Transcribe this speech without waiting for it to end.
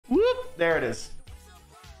There it is.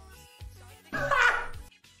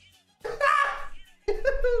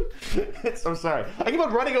 I'm sorry. I keep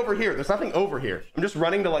on running over here. There's nothing over here. I'm just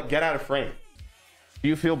running to like get out of frame. Do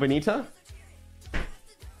you feel Benita?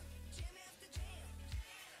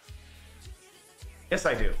 Yes,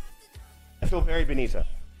 I do. I feel very Benita.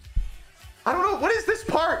 I don't know. What is this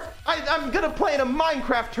part? I'm gonna play in a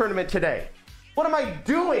Minecraft tournament today. What am I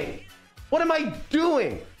doing? What am I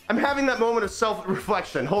doing? I'm having that moment of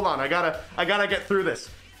self-reflection. Hold on. I gotta get through this.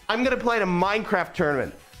 I'm gonna play in a Minecraft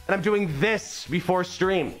tournament, and I'm doing this before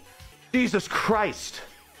stream. Jesus Christ.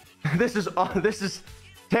 This is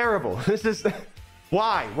terrible. This is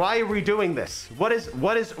why are we doing this? What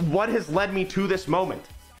has led me to this moment?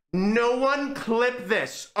 No one clip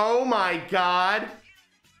this. Oh my God.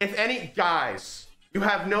 If any guys, you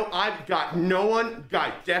have no, I've got no one,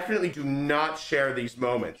 guys, definitely do not share these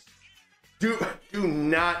moments. Do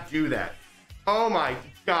not do that. Oh my,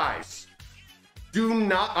 guys, do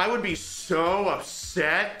not, I would be so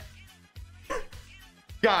upset.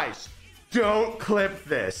 Guys, don't clip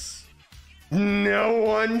this. No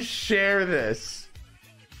one share this.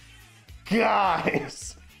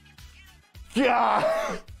 Guys. God.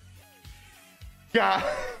 God.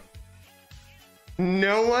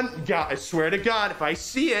 No one, God, I swear to God, if I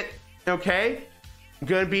see it, okay, I'm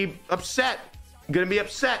gonna be upset. I'm gonna be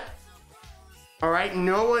upset. All right,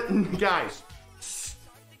 no one, guys,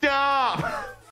 stop.